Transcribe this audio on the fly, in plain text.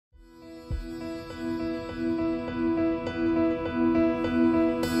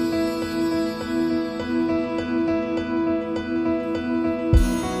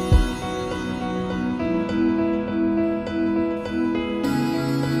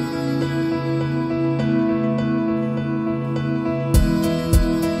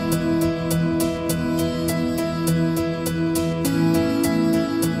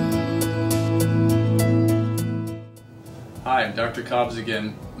Dr. Cobbs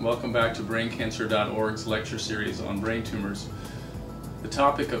again. Welcome back to BrainCancer.org's lecture series on brain tumors. The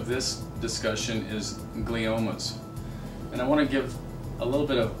topic of this discussion is gliomas. And I want to give a little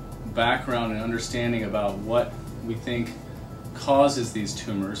bit of background and understanding about what we think causes these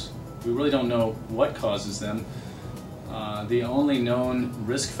tumors. We really don't know what causes them. The only known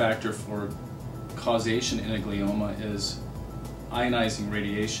risk factor for causation in a glioma is ionizing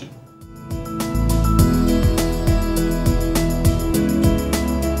radiation.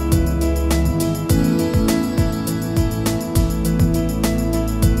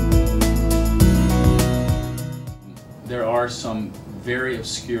 There are some very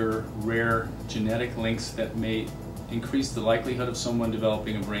obscure, rare genetic links that may increase the likelihood of someone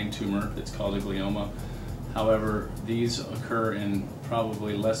developing a brain tumor that's called a glioma. However, these occur in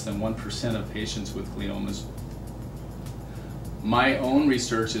probably less than 1% of patients with gliomas. My own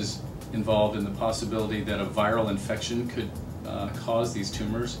research is involved in the possibility that a viral infection could cause these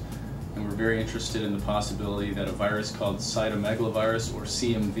tumors, and we're very interested in the possibility that a virus called cytomegalovirus, or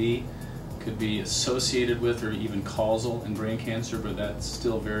CMV, could be associated with or even causal in brain cancer, but that's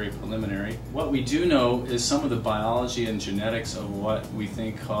still very preliminary. What we do know is some of the biology and genetics of what we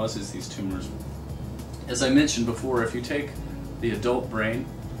think causes these tumors. As I mentioned before, if you take the adult brain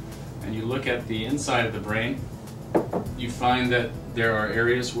and you look at the inside of the brain, you find that there are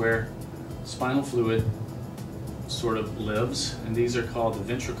areas where spinal fluid sort of lives, and these are called the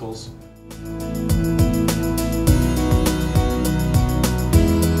ventricles.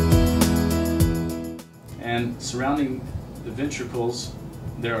 And surrounding the ventricles,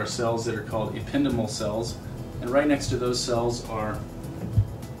 there are cells that are called ependymal cells, and right next to those cells are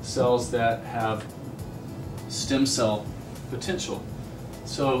cells that have stem cell potential.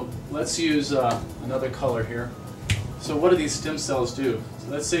 So let's use another color here. So what do these stem cells do? So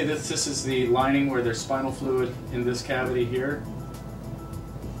let's say that this is the lining where there's spinal fluid in this cavity here,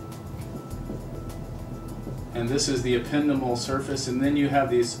 and this is the ependymal surface, and then you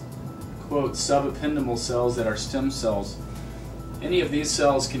have these quote subependymal cells that are stem cells. Any of these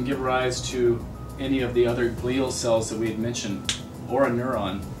cells can give rise to any of the other glial cells that we had mentioned, or a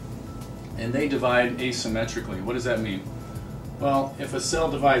neuron, and they divide asymmetrically. What does that mean? Well, if a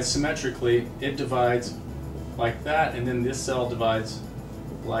cell divides symmetrically, it divides like that, and then this cell divides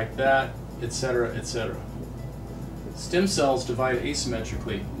like that, etc., etc. Stem cells divide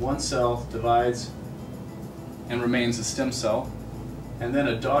asymmetrically. One cell divides and remains a stem cell, and then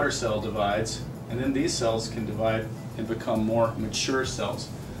a daughter cell divides, and then these cells can divide and become more mature cells.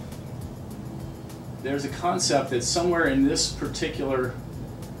 There's a concept that somewhere in this particular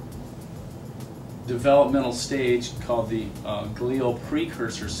developmental stage, called the glial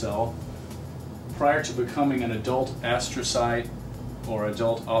precursor cell, prior to becoming an adult astrocyte or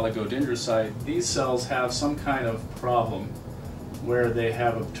adult oligodendrocyte, these cells have some kind of problem where they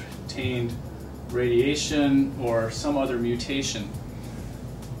have obtained radiation or some other mutation.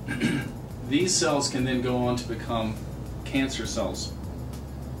 These cells can then go on to become cancer cells.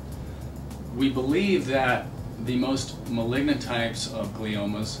 We believe that the most malignant types of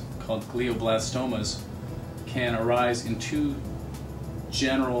gliomas, called glioblastomas, can arise in two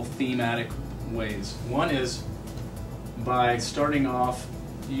general thematic ways. One is by starting off,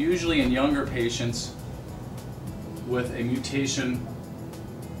 usually in younger patients, with a mutation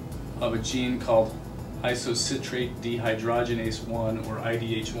of a gene called isocitrate dehydrogenase 1, or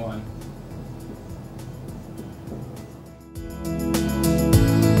IDH1.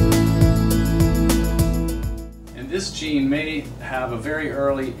 And this gene may have a very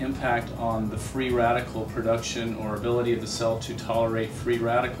early impact on the free radical production or ability of the cell to tolerate free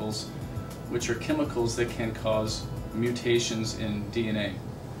radicals, which are chemicals that can cause mutations in DNA.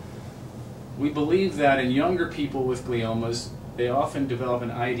 We believe that in younger people with gliomas, they often develop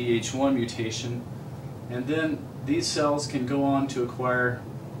an IDH1 mutation, and then these cells can go on to acquire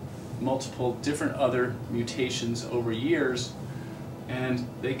multiple different other mutations over years, and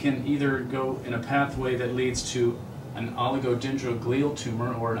they can either go in a pathway that leads to an oligodendroglial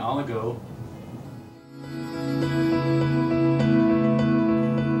tumor, or an oligo,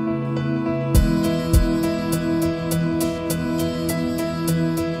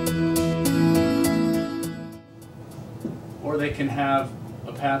 or they can have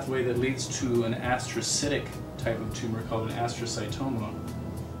a pathway that leads to an astrocytic type of tumor called an astrocytoma.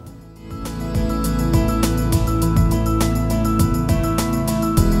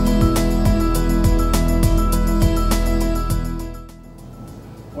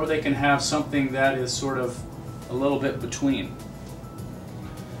 Or they can have something that is sort of a little bit between.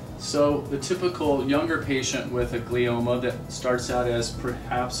 So the typical younger patient with a glioma that starts out as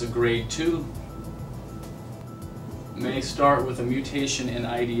perhaps a grade 2 may start with a mutation in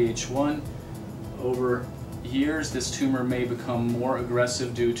IDH1. Over years, this tumor may become more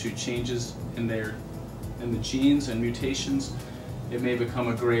aggressive due to changes in the genes and mutations. It may become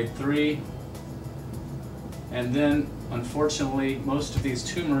a grade 3. And then, unfortunately, most of these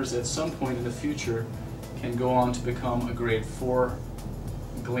tumors at some point in the future can go on to become a grade 4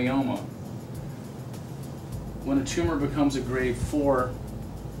 glioma. When a tumor becomes a grade 4,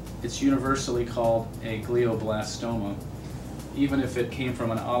 it's universally called a glioblastoma, even if it came from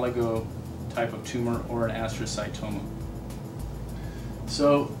an oligo type of tumor or an astrocytoma.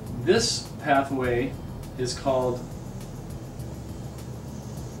 So this pathway is called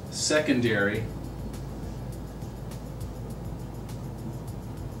secondary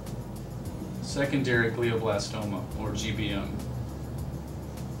glioblastoma, or GBM.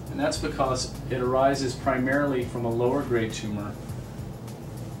 And that's because it arises primarily from a lower grade tumor,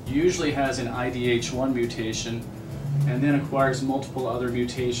 usually has an IDH1 mutation, and then acquires multiple other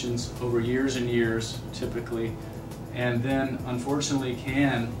mutations over years and years, typically, and then unfortunately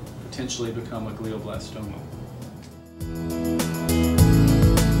can potentially become a glioblastoma.